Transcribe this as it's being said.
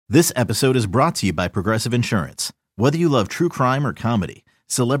This episode is brought to you by Progressive Insurance. Whether you love true crime or comedy,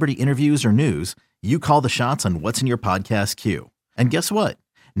 celebrity interviews or news, you call the shots on what's in your podcast queue. And guess what?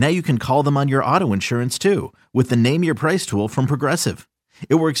 Now you can call them on your auto insurance too with the Name Your Price tool from Progressive.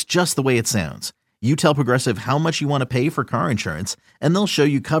 It works just the way it sounds. You tell Progressive how much you want to pay for car insurance, and they'll show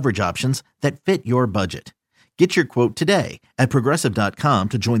you coverage options that fit your budget. Get your quote today at Progressive.com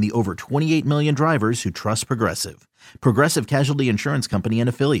to join the over 28 million drivers who trust Progressive. Progressive Casualty Insurance Company and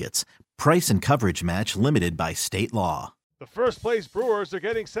Affiliates. Price and coverage match limited by state law. The first-place Brewers are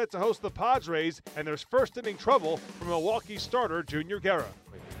getting set to host the Padres, and there's first-inning trouble from Milwaukee starter Junior Guerra.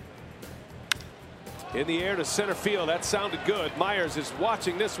 In the air to center field. That sounded good. Myers is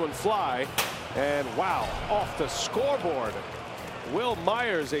watching this one fly. And wow, off the scoreboard. Will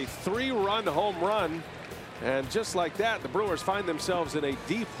Myers, a 3-run home run. And just like that, the Brewers find themselves in a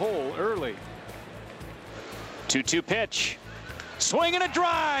deep hole early. 2-2 pitch. Swing and a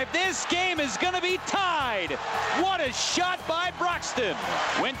drive. This game is going to be tied. What a shot by Broxton.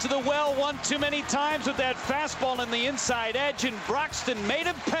 Went to the well one too many times with that fastball on the inside edge, and Broxton made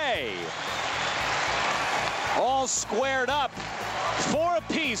him pay. All squared up. 4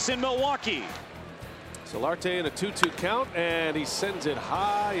 apiece in Milwaukee. Solarte in a 2-2 count, and he sends it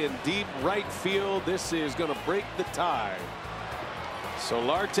high and deep right field. This is going to break the tie.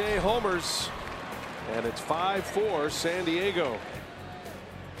 Solarte homers, and it's 5-4 San Diego.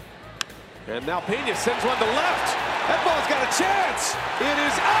 And now Pena sends one to left. That ball's got a chance. It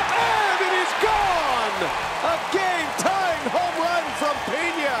is up and it is gone. A game-tying home run from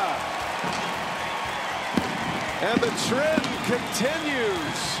Pena. And the trend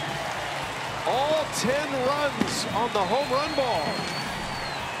continues. All 10 runs on the home run ball.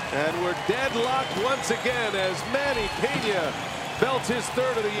 And we're deadlocked once again as Manny Pena belts his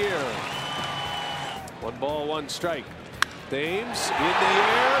 3rd of the year. 1 ball, 1 strike. Thames in the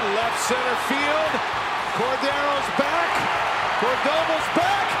air, left center field. Cordero's back. Cordova's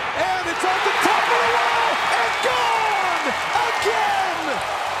back. And it's on the top of the wall. And gone! Again!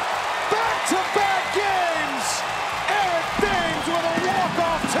 Back-to-back games. Eric Thames with a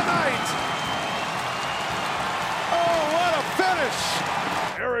walk-off tonight. Oh, what a finish!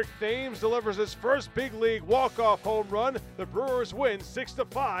 Eric Thames delivers his first big league walk-off home run. The Brewers win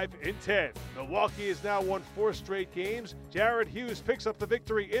 6-5 in 10. Milwaukee has now won 4 straight games. Jared Hughes picks up the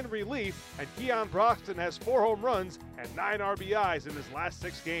victory in relief, and Keon Broxton has 4 home runs and 9 RBIs in his last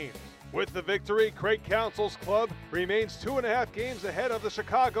 6 games. With the victory, Craig Counsell's club remains 2.5 games ahead of the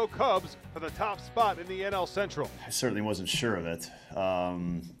Chicago Cubs for the top spot in the NL Central. I certainly wasn't sure of it,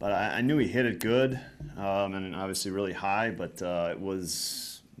 but I knew he hit it good, and obviously really high, but it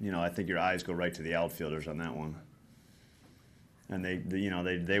was, I think your eyes go right to the outfielders on that one. And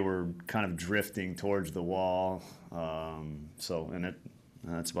they were kind of drifting towards the wall, that's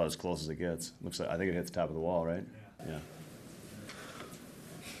about as close as it gets. Looks like, I think it hit the top of the wall, right? Yeah.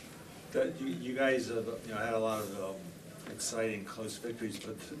 You guys have had a lot of exciting close victories,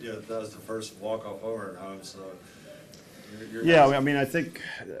 but that was the first walk-off homer at home. So I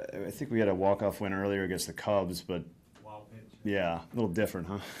think we had a walk-off win earlier against the Cubs, but yeah, a little different,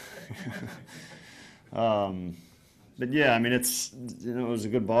 huh? But yeah, it's it was a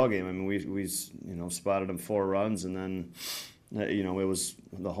good ball game. We spotted them 4 runs, and then it was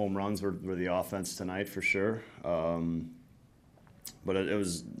the home runs were the offense tonight for sure. But it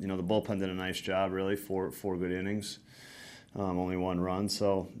was, the bullpen did a nice job, really, 4 good innings, only 1 run.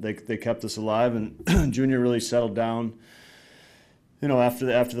 So they kept us alive, and Junior really settled down,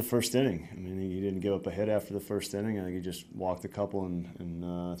 after the first inning. He didn't give up a hit after the first inning. I think he just walked a couple, and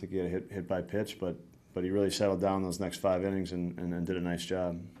I think he had a hit by pitch, but he really settled down those next 5 innings and did a nice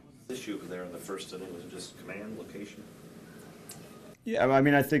job. The issue there in the first inning was it just command, location? Yeah,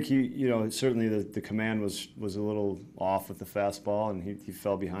 I think he, certainly the command was a little off with the fastball, and he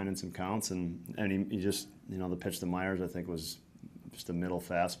fell behind in some counts, and he just, the pitch to Myers, I think, was just a middle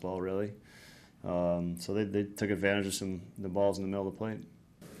fastball, really. So they took advantage of the balls in the middle of the plate.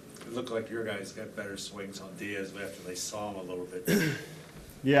 It looked like your guys got better swings on Diaz after they saw him a little bit.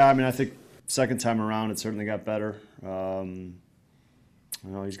 Yeah, I think second time around it certainly got better.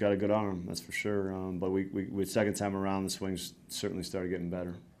 He's got a good arm, that's for sure. But we second time around, the swings certainly started getting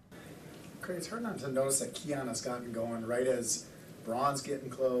better. Craig, it's hard not to notice that Keon has gotten going right as Braun's getting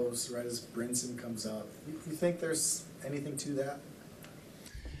close, right as Brinson comes up. You think there's anything to that?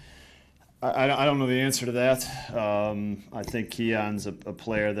 I don't know the answer to that. I think Keon's a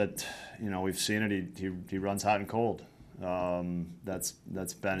player that, we've seen it. He runs hot and cold. That's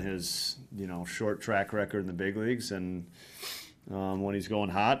been his, short track record in the big leagues, and when he's going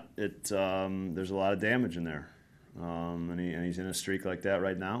hot, there's a lot of damage in there. and he's in a streak like that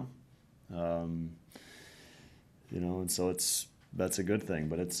right now. And so that's a good thing.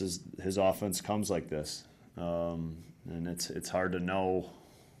 But it's his offense comes like this, and it's hard to know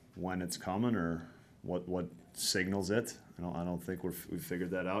when it's coming or what signals it. I don't think we've figured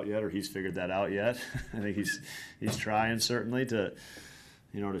that out yet, or he's figured that out yet. I think he's trying certainly to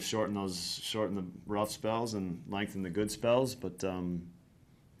shorten the rough spells and lengthen the good spells. But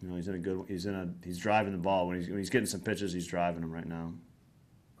he's driving the ball when he's getting some pitches. He's driving them right now.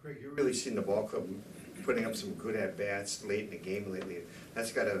 Craig, you've really seen the ball club putting up some good at bats late in the game lately.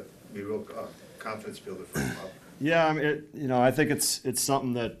 That's got to be a real confidence builder for him. Yeah, I mean, I think it's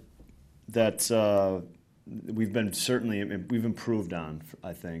something that we've improved on.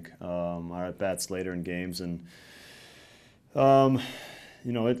 I think our at bats later in games, and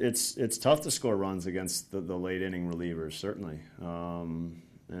it's tough to score runs against the late inning relievers, certainly.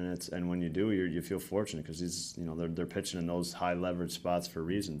 And when you do, you feel fortunate because they're pitching in those high leverage spots for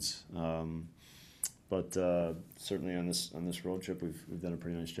reasons. But certainly on this road trip, we've done a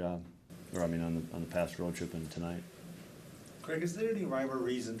pretty nice job. On the past road trip and tonight. Craig, is there any rhyme or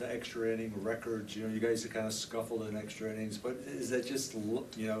reason to extra inning records? You guys have kind of scuffled in extra innings, but is that just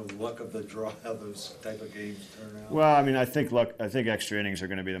luck of the draw how those type of games turn out? Well, I think extra innings are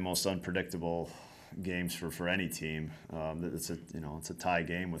going to be the most unpredictable games for any team. It's a tie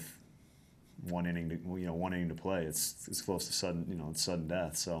game with one inning to play. It's close to sudden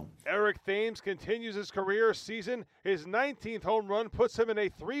death. So Eric Thames continues his career season. His 19th home run puts him in a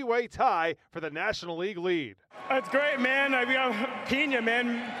 3-way tie for the National League lead. It's great, man. We got Pena,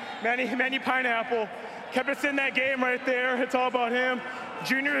 man. Manny Pineapple kept us in that game right there. It's all about him.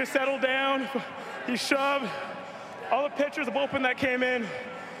 Junior has settled down. He shoved all the pitchers, the bullpen that came in.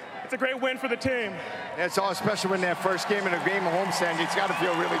 It's a great win for the team. It's all special in that first game in a game of homestand. It's got to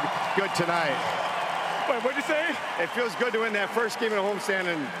feel really good tonight. Wait, what'd you say? It feels good to win that first game in a homestand.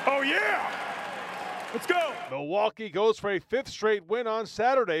 Oh, yeah. Let's go. Milwaukee goes for a 5th straight win on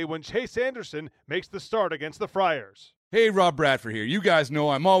Saturday when Chase Anderson makes the start against the Friars. Hey, Rob Bradford here. You guys know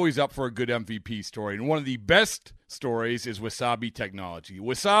I'm always up for a good MVP story, and one of the best stories is Wasabi Technology.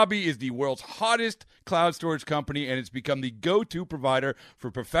 Wasabi is the world's hottest cloud storage company, and it's become the go-to provider for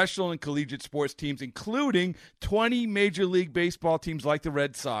professional and collegiate sports teams, including 20 Major League Baseball teams like the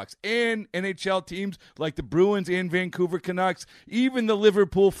Red Sox and NHL teams like the Bruins and Vancouver Canucks. Even the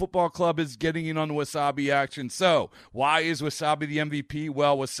Liverpool Football Club is getting in on the Wasabi action. So, why is Wasabi the MVP?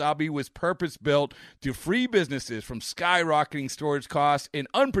 Well, Wasabi was purpose-built to free businesses from skyrocketing storage costs and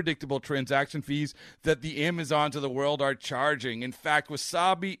unpredictable transaction fees that the Amazons of the world are charging. In fact,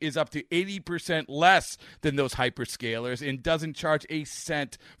 Wasabi is up to 80% less than those hyperscalers and doesn't charge a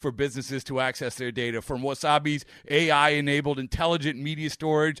cent for businesses to access their data. From Wasabi's AI-enabled intelligent media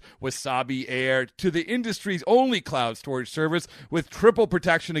storage, Wasabi Air, to the industry's only cloud storage service with triple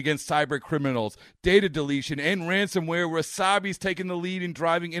protection against cyber criminals, data deletion, and ransomware, Wasabi's taken the lead in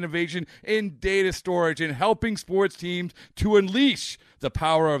driving innovation in data storage and helping sports teams to unleash the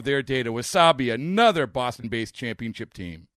power of their data. Wasabi, another Boston-based championship team.